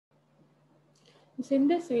So in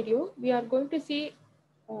this video, we are going to see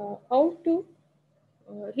how to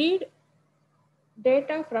read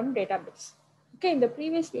data from database. Okay, in the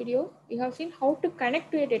previous video, we have seen how to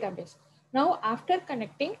connect to a database. Now, after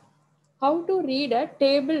connecting, how to read a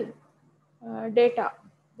table data,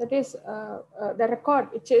 that is the record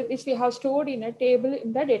which we have stored in a table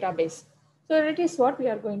in the database. So that is what we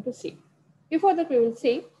are going to see. Before that, we will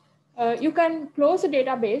see you can close the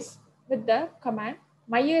database with the command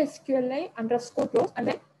mysql underscore close and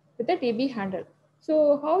then with the db handle.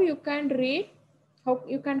 So how you can read, how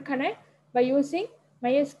you can connect by using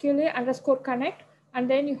mysql underscore connect, and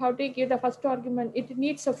then you have to give the first argument. It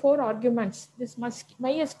needs 4 arguments. This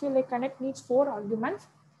mysql connect needs 4 arguments.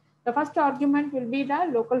 The first argument will be the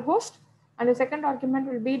local host, and the second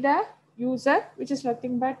argument will be the user, which is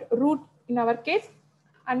nothing but root in our case,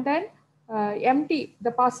 and then empty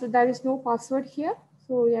the password. There is no password here,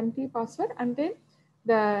 so empty password, and then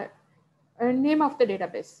the name of the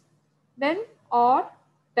database. Then or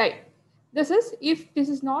type. This is if this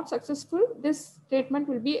is not successful, this statement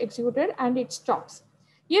will be executed and it stops.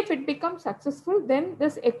 If it becomes successful, then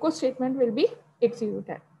this echo statement will be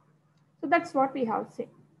executed. So that's what we have seen.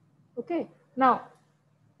 Okay. Now,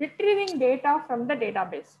 retrieving data from the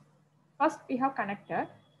database. First, we have connected.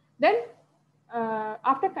 Then,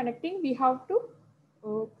 after connecting, we have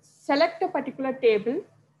to select a particular table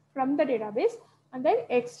from the database and then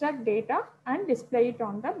extract data and display it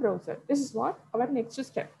on the browser. This is what our next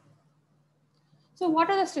step. So what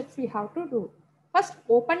are the steps we have to do? First,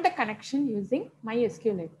 open the connection using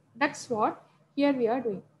mySQL. That's what here we are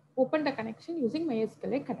doing. Open the connection using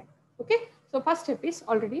mySQL connect. Okay. So first step is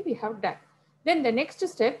already we have done. Then the next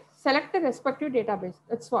step, select the respective database.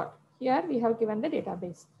 That's what here we have given the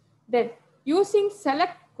database. Then using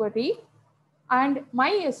select query and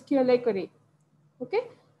mySQL query. Okay.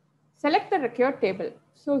 Select the required table.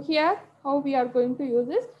 So here how we are going to use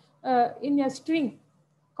this in a string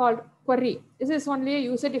called query. This is only a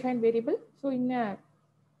user defined variable. So in a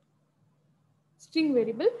string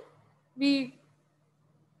variable, we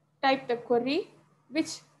type the query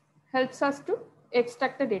which helps us to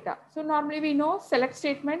extract the data. So normally we know select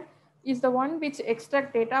statement is the one which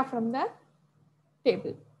extract data from the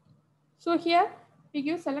table. So here we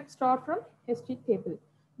give select star from HT table.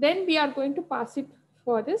 Then we are going to pass it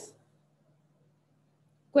for this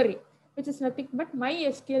query, which is nothing but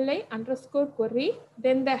mysql underscore query,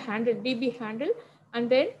 then the handle db handle, and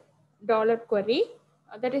then dollar query.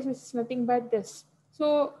 That is nothing but this.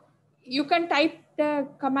 So you can type the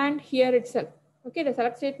command here itself. Okay, the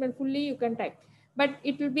select statement fully you can type, but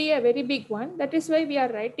it will be a very big one. That is why we are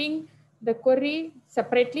writing the query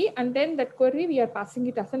separately, and then that query we are passing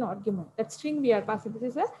it as an argument. That string we are passing,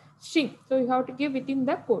 this is a string. So you have to give within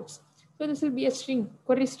the quotes. So this will be a string,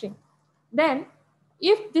 query string. Then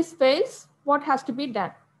if this fails, what has to be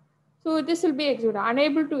done? So this will be executed,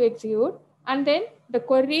 unable to execute, and then the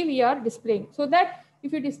query we are displaying. So that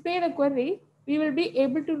if you display the query, we will be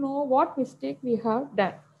able to know what mistake we have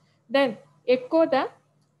done. Then echo the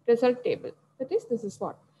result table. That is, this is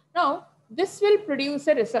what. Now, this will produce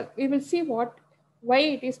a result. We will see why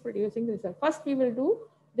it is producing the result. First, we will do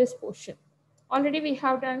this portion. Already we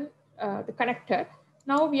have done the connector.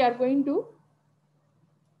 Now we are going to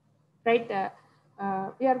write the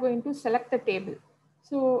we are going to select the table.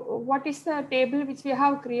 So what is the table which we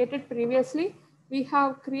have created previously? We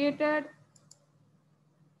have created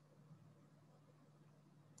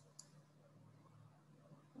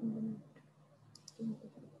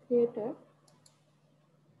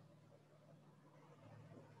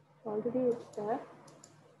already it's there.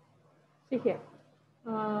 See here,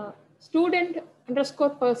 student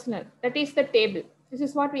underscore personal, that is the table. This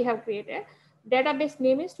is what we have created. Database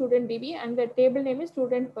name is student DB and the table name is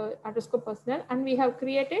student underscore personal, and we have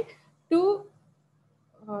created 2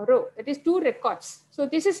 row, that is 2 records. So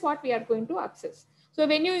this is what we are going to access. So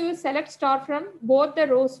when you use select star from, both the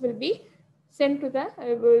rows will be sent to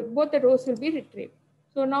the, both the rows will be retrieved.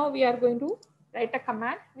 So now we are going to write a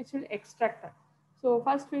command which will extract that. So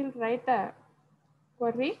first we will write a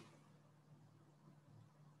query,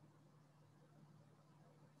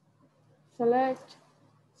 select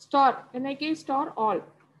star, when I give star all,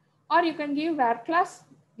 or you can give var class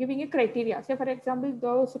giving a criteria. Say for example,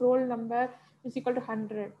 those roll number is equal to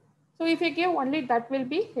 100. So if you give only that will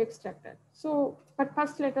be extracted. So, but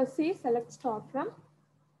first let us see select star from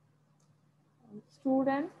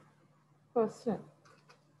student person.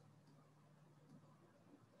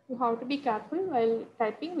 You have to be careful while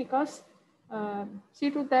typing because see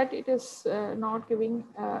to that it is not giving,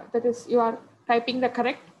 that is you are typing the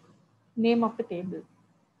correct name of the table.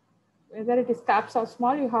 Whether it is caps or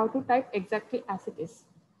small, you have to type exactly as it is.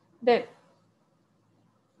 Then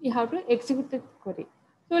we have to execute the query.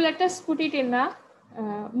 So let us put it in a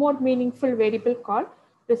more meaningful variable called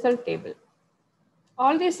result table.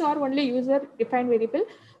 All these are only user defined variable.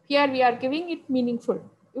 Here we are giving it meaningful.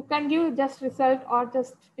 You can give just result or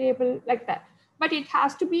just table like that, but it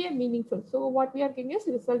has to be a meaningful. So what we are giving is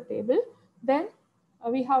result table. Then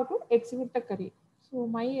we have to execute the query. So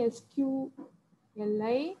mySqli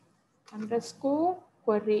underscore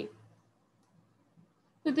query.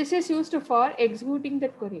 So this is used for executing the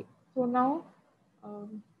query. So now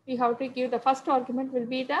we have to give the first argument will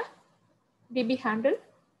be the DB handle,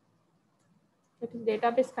 that is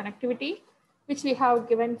database connectivity, which we have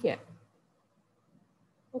given here.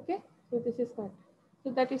 Okay, so this is that.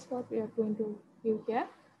 So that is what we are going to give here.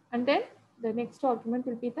 And then the next argument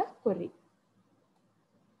will be the query.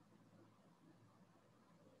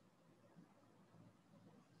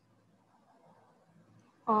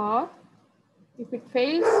 Or if it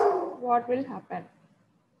fails, what will happen?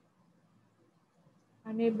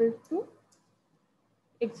 Unable to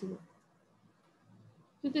execute.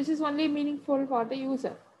 So this is only meaningful for the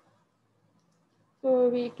user. So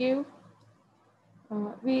we give,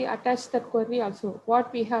 we attach the query also.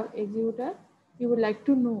 What we have executed, we would like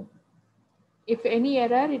to know. If any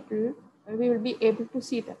error, it will, we will be able to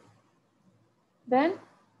see that. Then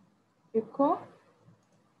echo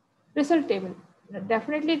result table.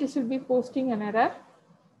 Definitely this will be posting an error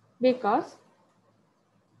because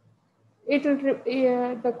it will,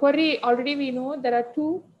 the query already we know there are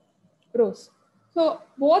 2 rows. So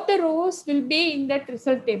both the rows will be in that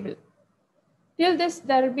result table. Till this,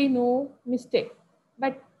 there will be no mistake.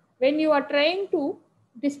 But when you are trying to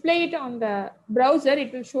display it on the browser,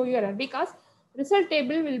 it will show you error because result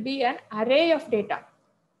table will be an array of data.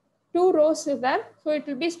 2 rows is there, so it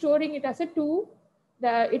will be storing it as a 2.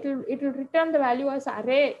 It will return the value as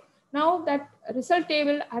array. Now that result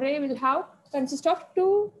table array will have consist of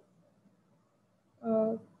 2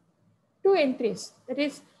 entries. That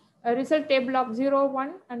is a result table of 0,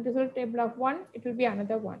 1 and result table of 1, it will be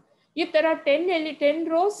another 1. If there are 10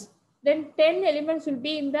 rows, then 10 elements will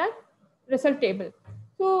be in the result table.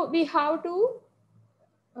 So we have to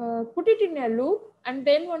put it in a loop and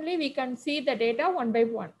then only we can see the data one by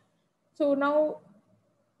one. So now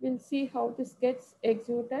we'll see how this gets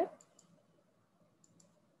executed.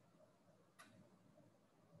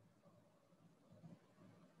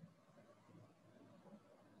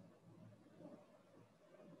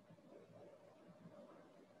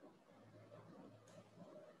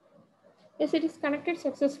 Yes, it is connected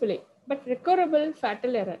successfully, but recoverable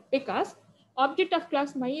fatal error because object of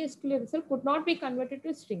class mySql result could not be converted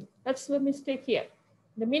to string. That's the mistake here.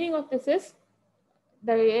 The meaning of this is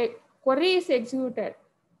the query is executed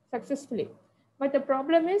successfully, but the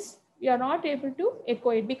problem is we are not able to echo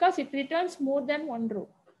it because it returns more than 1 row.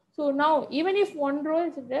 So now even if 1 row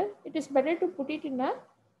is there, it is better to put it in a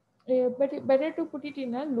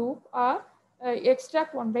loop or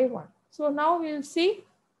extract one by one. So now we'll see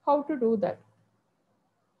how to do that.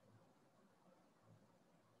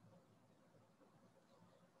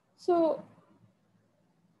 So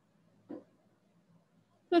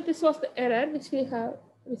this was the error which we have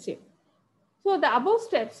received. So the above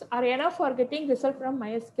steps are enough for getting result from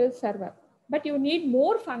MySQL server, but you need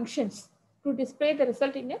more functions to display the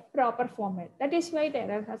result in a proper format. That is why the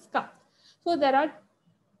error has come. So there are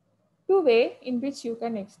 2 ways in which you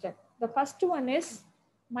can extract. The first one is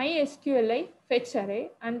mySQL fetch array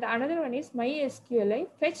and the another one is mySQL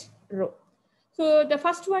fetch row. So the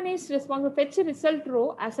first one is responsible fetch result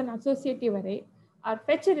row as an associative array or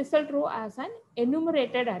fetch result row as an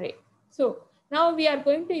enumerated array. So now we are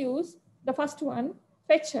going to use the first one,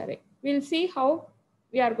 fetch array. We'll see how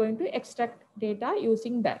we are going to extract data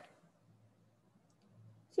using that.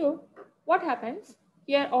 So what happens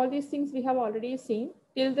here, all these things we have already seen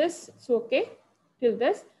till this. So okay, till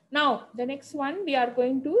this. Now the next one, we are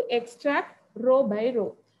going to extract row by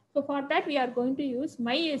row. So for that, we are going to use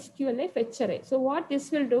mySQL fetch array. So what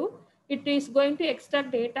this will do, it is going to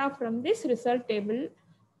extract data from this result table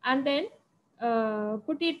and then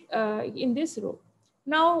put it in this row.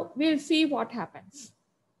 Now we'll see what happens.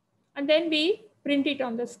 And then we print it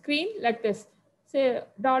on the screen like this. Say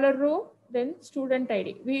 $row, then student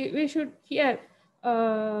ID. We should here,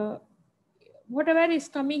 whatever is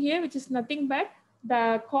coming here, which is nothing but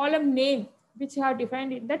the column name, which I have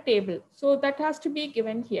defined in the table. So that has to be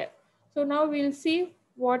given here. So now we'll see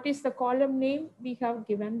what is the column name we have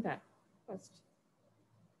given that first.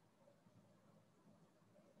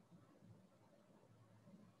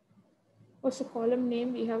 What's the column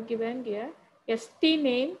name we have given here? ST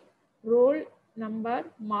name, roll number,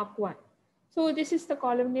 mark 1. So this is the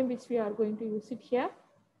column name which we are going to use it here.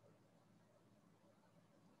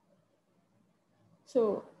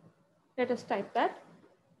 So let us type that.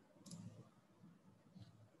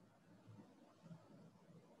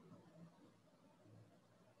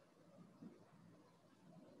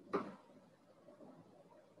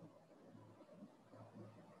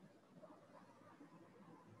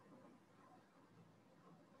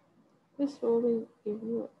 This row will give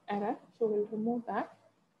you error, so we'll remove that.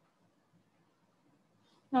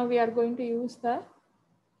 Now we are going to use the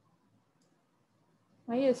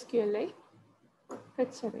mySQL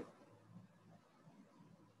fetch array.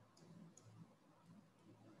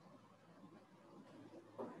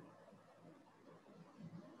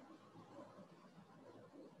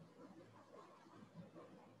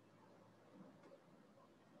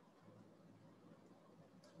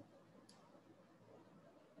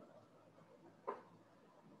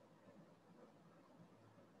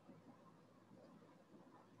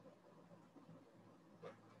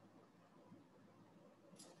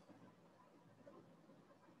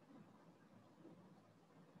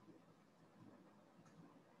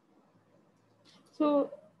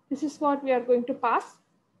 So this is what we are going to pass.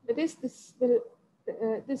 That is, this will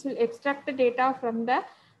extract the data from the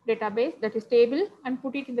database, that is table, and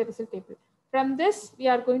put it in the result table. From this, we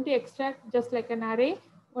are going to extract just like an array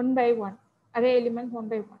one by one, array element one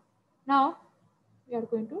by one. Now we are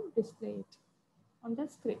going to display it on the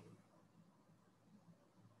screen.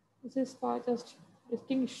 This is for just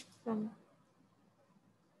distinguish from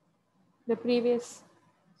the previous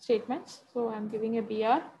statements. So I'm giving a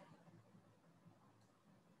BR.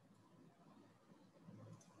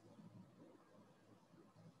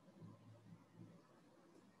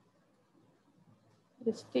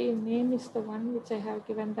 The state name is the one which I have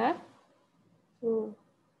given there. So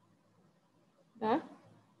that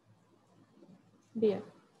BR.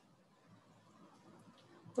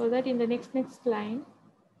 So that in the next line,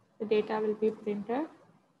 the data will be printed.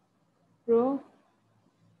 Row,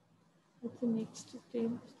 what's the next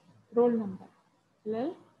thing? Roll number,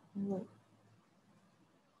 LL and Y.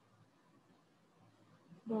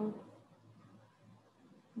 Dot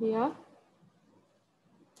BR.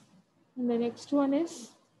 And the next one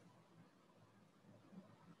is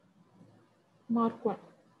mark 1.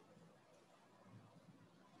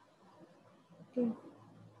 Okay.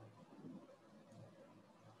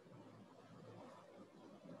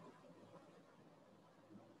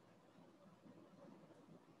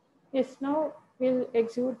 Yes, now we'll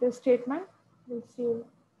execute this statement. We'll see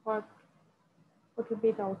what will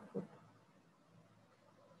be the output.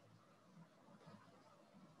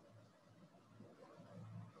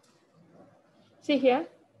 See here,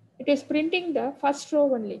 it is printing the first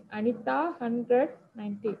row only, Anita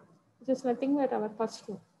 190. This is nothing but our first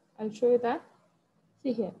row. I'll show you that.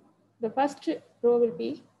 See here, the first row will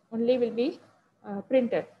be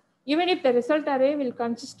printed. Even if the result array will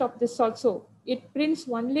consist of this also, it prints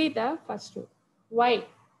only the first row. Why?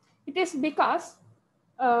 It is because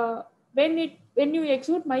when you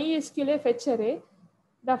execute mySQL fetch array,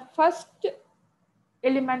 the first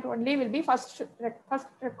element only will be first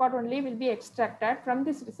record only will be extracted from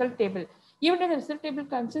this result table. Even if the result table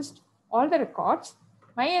consists all the records,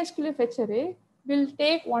 mySQL fetch array will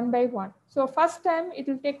take one by one. So first time it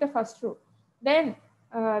will take the first row. Then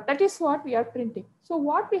that is what we are printing. So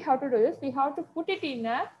what we have to do is we have to put it in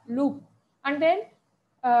a loop, and then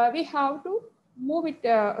we have to move it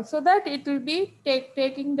so that it will be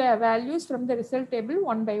taking the values from the result table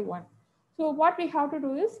one by one. So what we have to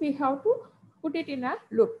do is we have to put it in a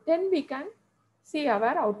loop. Then we can see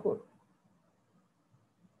our output.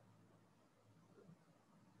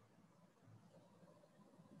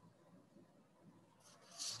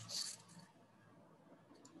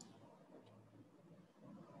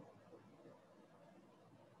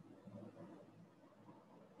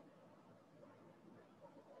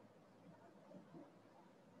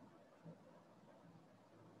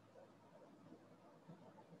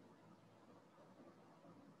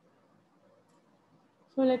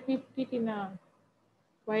 So let me put it in a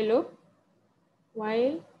while loop.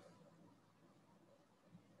 While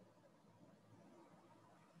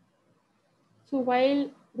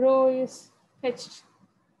row is fetched,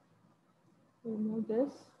 remove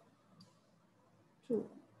this. True.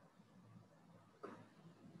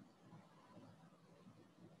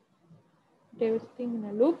 Put everything in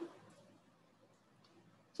a loop.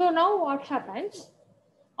 So now what happens?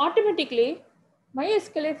 Automatically,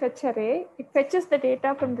 mySQL fetch array, it fetches the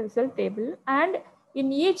data from the result table, and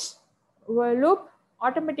in each loop,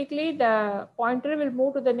 automatically the pointer will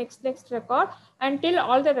move to the next record until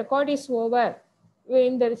all the record is over.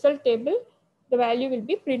 In the result table, the value will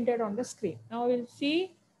be printed on the screen. Now we'll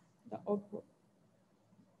see the output.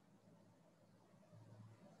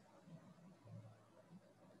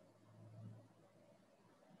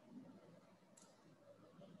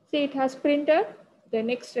 See, it has printed the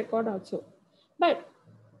next record also. But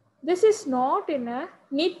this is not in a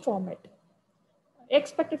neat format.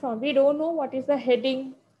 Expected form. We don't know what is the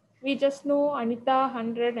heading. We just know Anita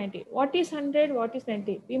 190. What is 100? What is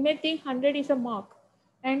 90? We may think 100 is a mark.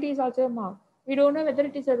 90 is also a mark. We don't know whether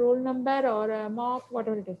it is a roll number or a mark,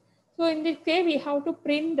 whatever it is. So in this case, we have to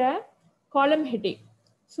print the column heading.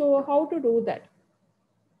 So how to do that?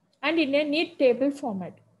 And in a neat table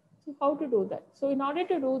format. So how to do that? So in order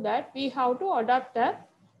to do that, we have to adopt the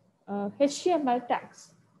HTML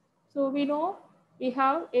tags. So we know we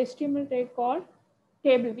have HTML tag called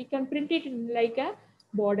table. We can print it in like a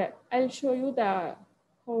border. I'll show you the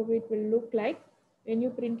how it will look like when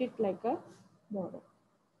you print it like a border.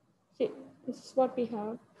 See, this is what we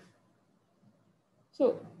have.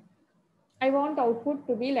 So I want output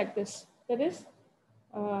to be like this. That is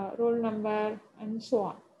roll number and so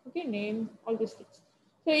on. Okay, name, all these things.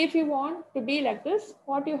 So if you want to be like this,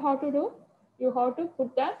 what you have to do? You have to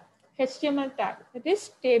put the HTML tag. That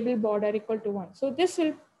is table border equal to 1. So this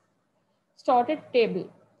will start a table,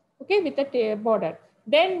 okay, with a border.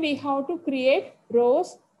 Then we have to create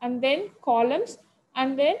rows and then columns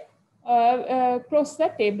and then close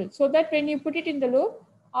the table, so that when you put it in the loop,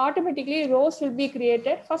 automatically rows will be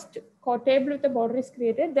created. First table with the border is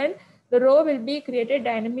created, then the row will be created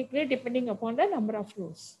dynamically depending upon the number of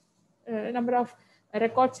rows, number of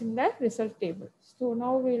records in the result table. So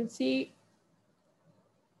now we'll see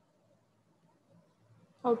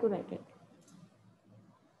how to write it.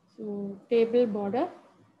 So table border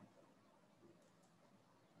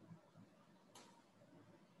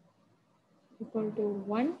equal to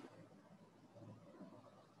 1.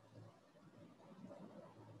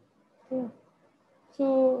 Okay.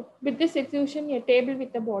 So with this execution, a table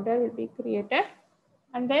with a border will be created,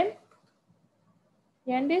 and then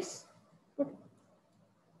end is put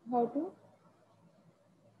how to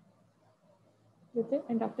with the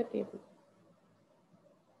end of the table.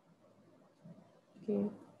 Okay.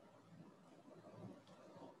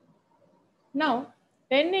 Now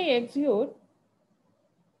when I execute,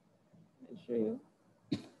 I'll show you.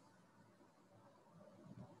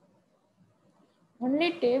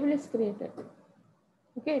 Only table is created.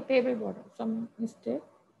 Okay, table border. Some mistake.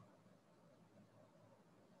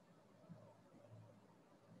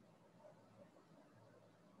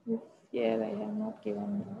 Here I have not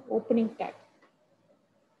given opening tag.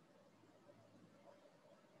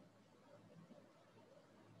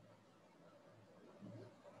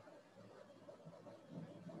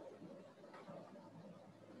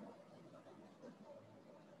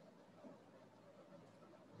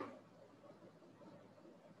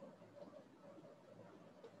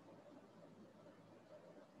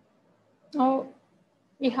 Now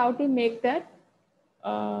we have to make that.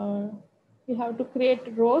 We have to create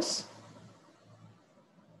rows.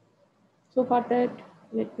 So for that,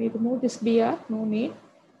 let me remove this BR. No need,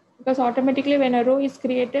 because automatically when a row is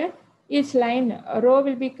created, each line a row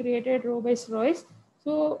will be created row by row.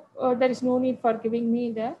 So there is no need for giving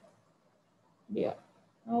me the BR.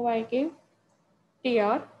 Now I give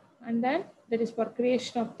TR, and then that is for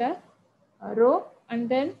creation of the row, and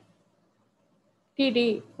then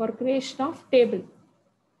TD for creation of table.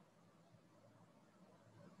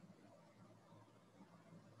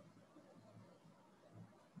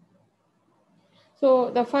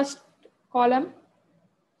 So the first column,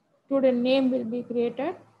 student name will be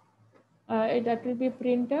created, that will be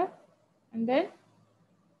printed, and then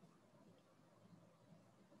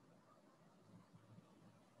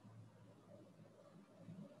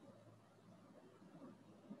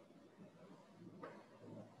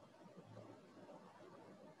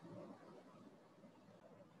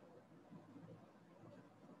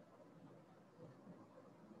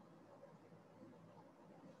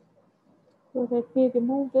so let me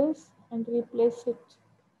remove this and replace it.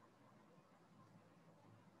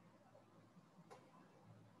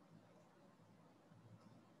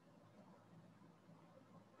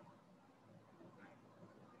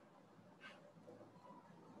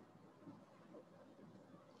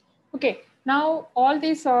 Okay, now all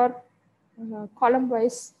these are column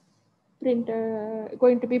wise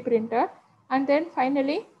going to be printed, and then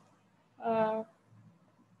finally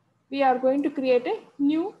we are going to create a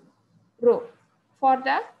new row for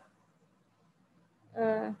the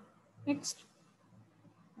next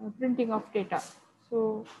printing of data.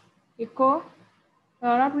 So echo,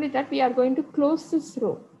 not only that, we are going to close this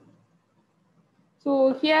row.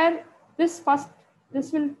 So here this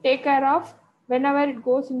will take care of whenever it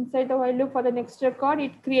goes inside the while loop for the next record,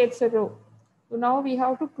 it creates a row. So now we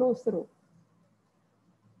have to close the row.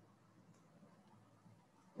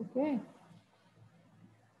 Okay.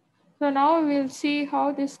 So now we'll see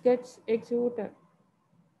how this gets executed.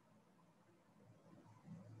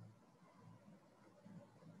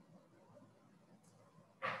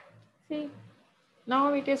 See,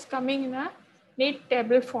 now it is coming in a neat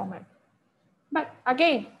table format. But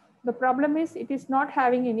again, the problem is it is not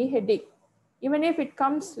having any heading. Even if it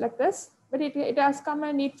comes like this, but it has come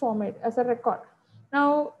a neat format as a record.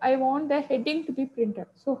 Now I want the heading to be printed.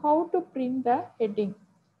 So how to print the heading?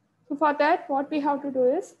 So for that, what we have to do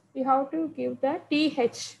is we have to give the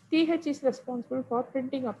TH. TH is responsible for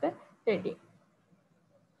printing of the heading.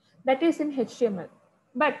 That is in HTML.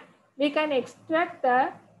 But we can extract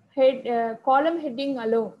the column heading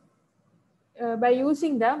alone by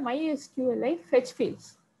using the mySql fetch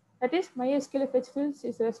fields. That is, mySql fetch fields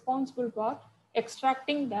is responsible for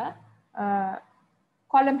extracting the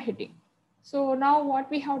column heading. So now what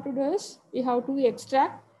we have to do is we have to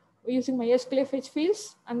extract using mySql fetch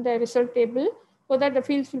fields and the result table so that the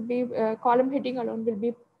fields will be column heading alone will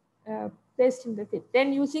be placed in the field.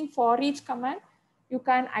 Then using for each command, you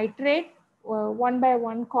can iterate one by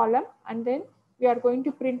one column, and then we are going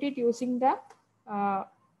to print it using the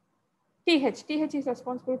TH. TH is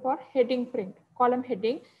responsible for heading print, column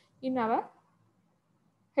heading in our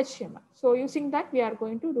HTML. So using that, we are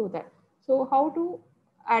going to do that. So how to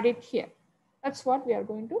add it here? That's what we are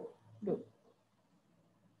going to do.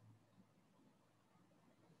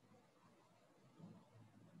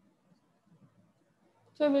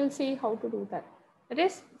 So we'll see how to do that. That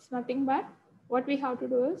is, it's nothing but what we have to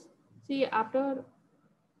do is, see after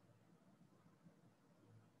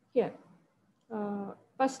here,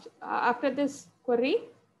 first after this query,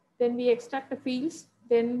 then we extract the fields,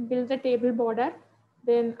 then build the table border.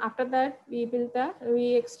 Then after that,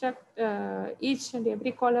 we extract each and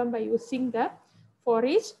every column by using the for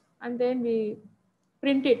each, and then we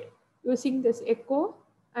print it using this echo,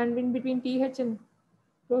 and in between th and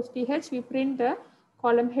close th, we print the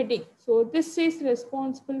column heading. So this is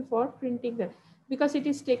responsible for printing that because it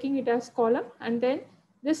is taking it as column, and then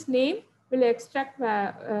this name will extract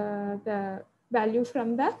the value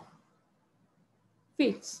from the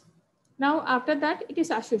fields. Now after that, it is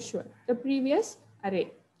as usual, the previous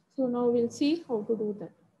array. So now we'll see how to do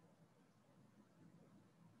that.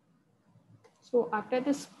 So after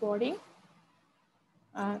this coding,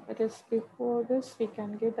 that is before this, we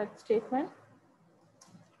can give that statement.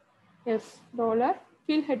 Yes, dollar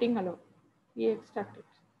field heading alone. We extract it.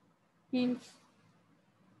 Fields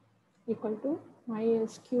equal to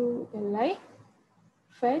mySqli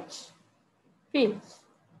fetch fields.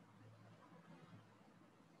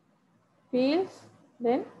 Fields,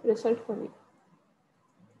 then result query.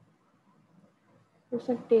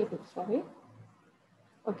 Result table, sorry.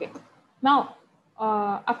 Okay. Now,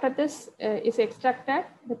 after this is extracted,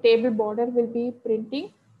 the table border will be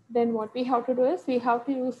printing. Then what we have to do is we have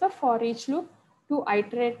to use the for each loop to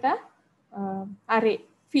iterate the array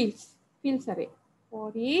fields array.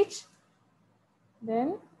 For each,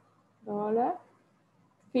 then dollar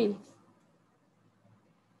fields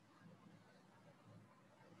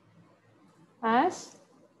as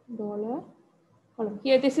dollar column.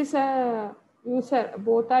 Here this is a user,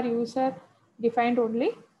 both are user defined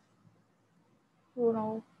only. So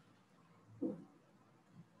now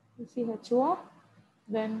you see HO,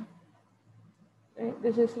 then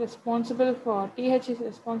this is responsible for, TH is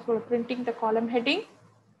responsible for printing the column heading,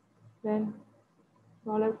 then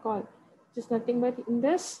dollar call, which is nothing but in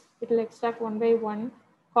this, it will extract one by one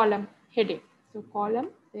column heading. So column,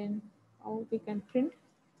 then how we can print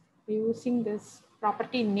using this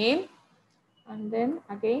property name, and then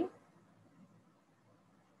again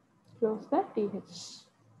close the TH.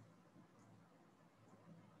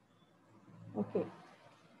 Okay.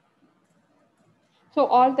 So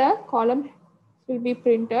all the columns will be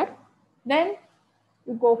printed. Then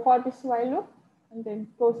you go for this while loop and then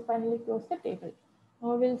finally close the table.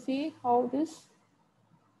 Now we'll see how this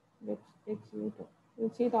gets executed.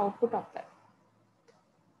 We'll see the output of that.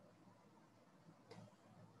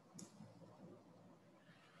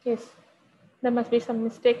 Yes, there must be some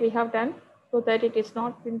mistake we have done so that it is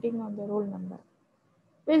not printing on the roll number.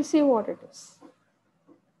 We'll see what it is.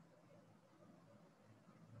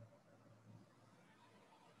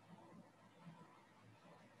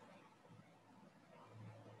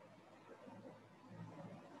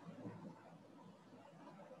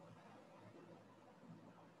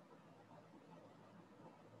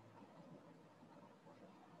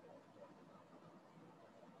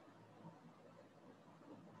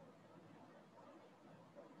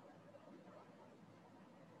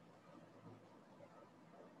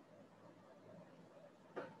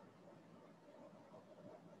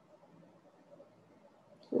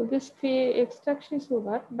 So this extraction is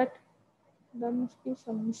over, but there must be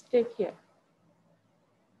some mistake here.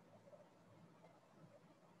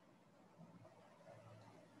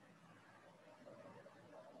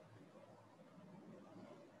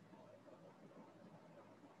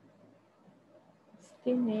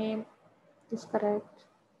 The name is correct.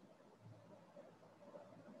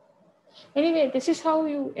 Anyway, this is how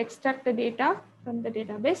you extract the data from the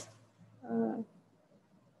database.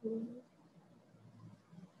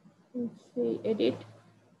 Let's see, edit.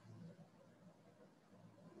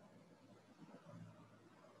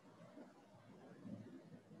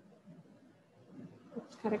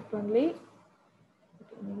 It's correct only.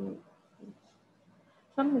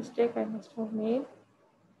 Some mistake I must have made.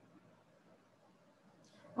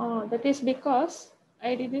 That is because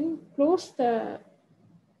I didn't close the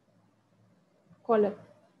column.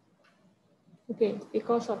 Okay,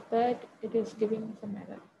 because of that, it is giving some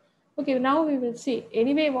error. Okay, now we will see.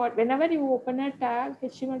 Anyway, whenever you open a tag,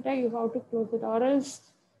 HTML tag, you have to close it, or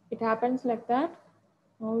else it happens like that.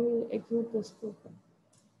 Now we will execute this program.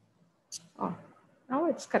 Now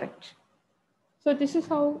it's correct. So this is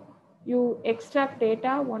how you extract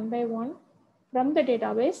data one by one from the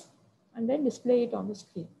database and then display it on the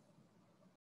screen.